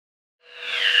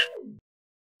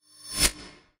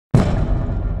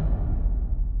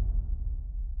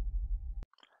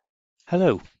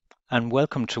Hello, and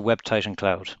welcome to WebTitan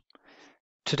Cloud.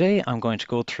 Today I'm going to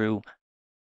go through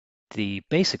the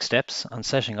basic steps on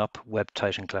setting up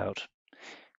WebTitan Cloud.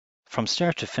 From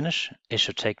start to finish, it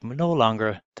should take no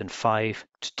longer than 5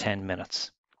 to 10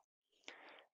 minutes.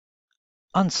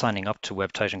 On signing up to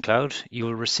WebTitan Cloud, you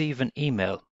will receive an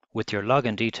email with your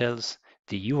login details,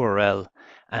 the URL,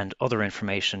 and other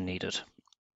information needed.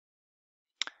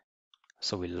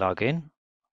 So we log in.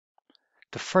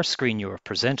 The first screen you are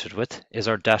presented with is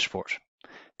our dashboard.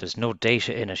 There's no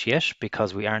data in it yet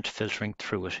because we aren't filtering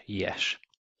through it yet.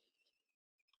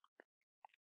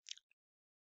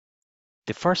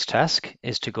 The first task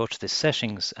is to go to the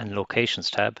Settings and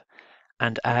Locations tab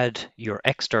and add your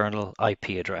external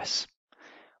IP address.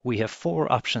 We have 4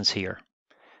 options here.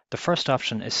 The first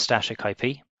option is static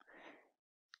IP.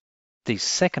 The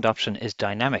second option is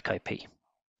dynamic IP.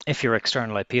 If your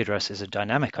external IP address is a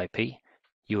dynamic IP,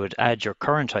 you would add your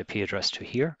current IP address to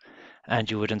here,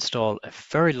 and you would install a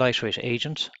very lightweight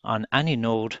agent on any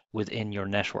node within your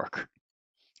network.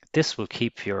 This will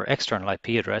keep your external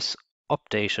IP address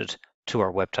updated to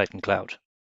our WebTitan Cloud.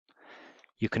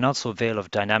 You can also avail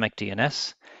of dynamic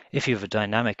DNS. If you have a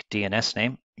dynamic DNS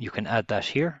name, you can add that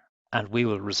here, and we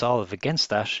will resolve against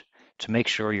that to make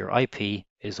sure your IP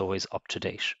is always up to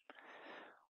date.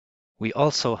 We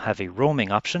also have a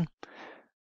roaming option.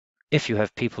 If you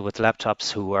have people with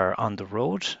laptops who are on the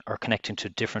road or connecting to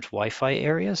different Wi-Fi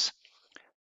areas,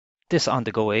 this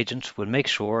on-the-go agent will make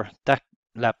sure that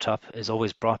laptop is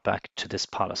always brought back to this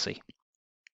policy.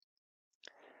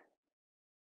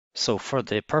 So for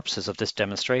the purposes of this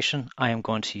demonstration, I am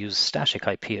going to use static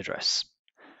IP address.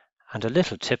 And a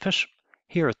little tidbit,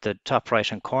 here at the top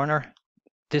right-hand corner,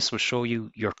 this will show you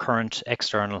your current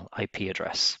external IP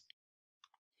address.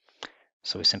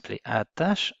 So we simply add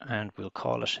that and we'll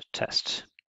call it test.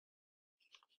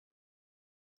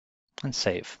 And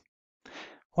save.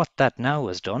 What that now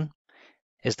has done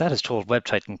is that has told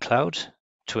WebTitan Cloud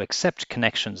to accept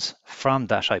connections from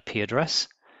that IP address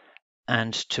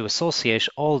and to associate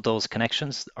all those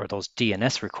connections or those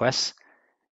DNS requests,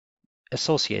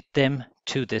 associate them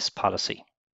to this policy.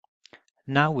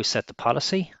 Now we set the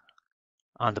policy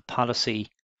on the Policy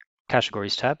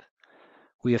Categories tab.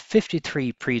 We have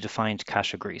 53 predefined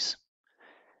categories.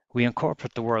 We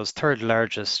incorporate the world's 3rd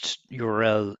largest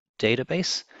URL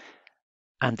database,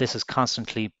 and this is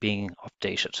constantly being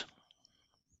updated.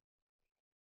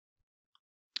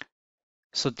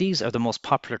 So these are the most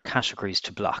popular categories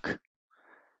to block: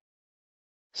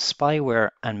 spyware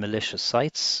and malicious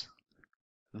sites,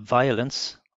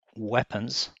 violence,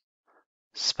 weapons,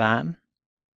 spam,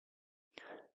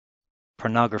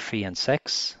 pornography and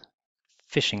sex,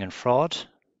 phishing and fraud,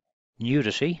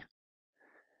 nudity,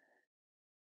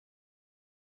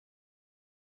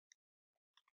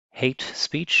 hate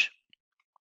speech,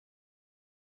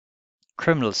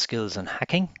 criminal skills and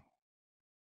hacking,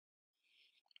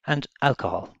 and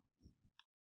alcohol.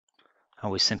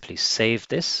 And we simply save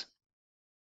this.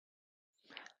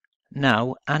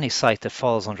 Now, any site that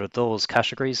falls under those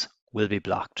categories will be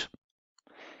blocked.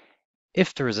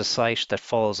 If there is a site that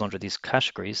falls under these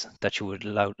categories that you would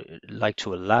like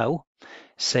to allow,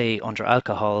 say under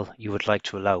alcohol, you would like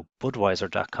to allow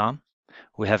Budweiser.com,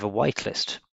 we have a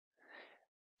whitelist.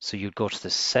 So you'd go to the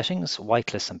settings,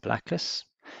 whitelist and blacklist,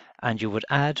 and you would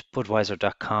add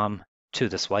Budweiser.com to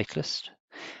this whitelist.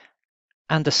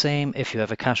 And the same if you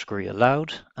have a category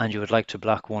allowed and you would like to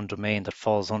block one domain that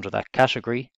falls under that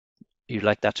category, you'd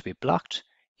like that to be blocked,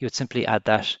 you would simply add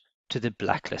that to the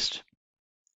blacklist.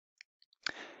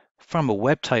 From a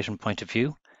WebTitan point of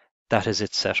view, that is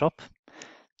it set up.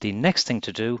 The next thing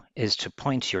to do is to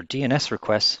point your DNS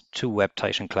requests to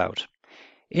WebTitan Cloud.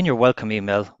 In your welcome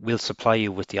email, we'll supply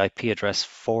you with the IP address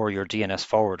for your DNS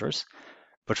forwarders,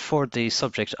 but for the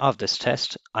subject of this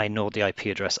test, I know the IP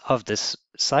address of this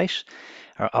site,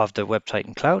 or of the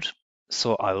WebTitan Cloud,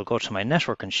 so I will go to my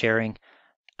network and sharing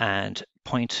and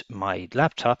point my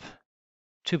laptop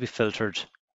to be filtered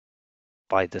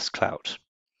by this cloud.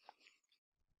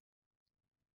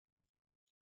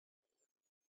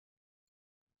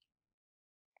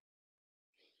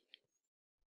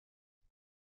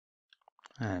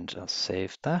 And I'll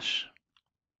save that.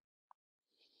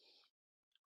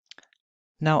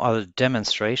 Now I'll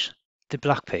demonstrate the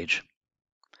block page.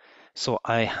 So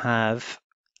I have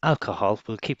alcohol,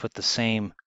 we'll keep with the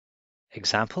same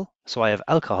example. So I have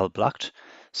alcohol blocked.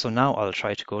 So now I'll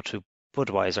try to go to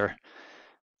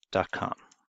Budweiser.com.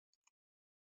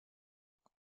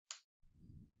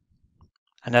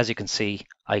 And as you can see,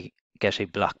 I get a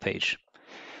block page.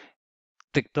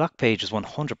 The block page is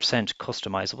 100%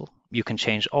 customizable. You can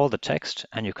change all the text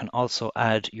and you can also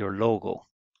add your logo.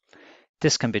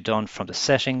 This can be done from the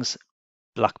Settings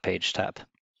Block Page tab.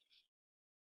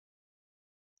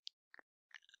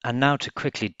 And now to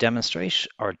quickly demonstrate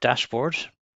our dashboard,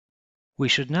 we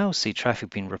should now see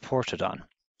traffic being reported on.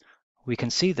 We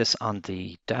can see this on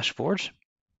the dashboard.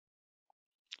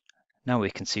 Now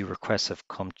we can see requests have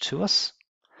come to us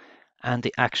and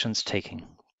the actions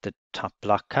taken, the top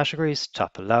block categories,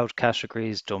 top allowed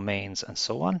categories, domains, and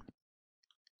so on.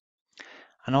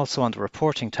 And also on the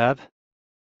reporting tab,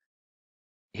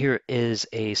 here is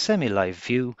a semi-live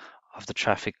view of the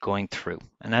traffic going through.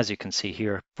 And as you can see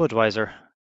here, Budweiser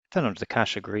fell under the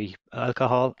category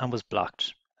alcohol and was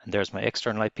blocked. And there's my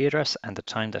external IP address and the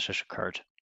time that it occurred.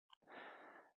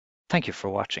 Thank you for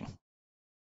watching.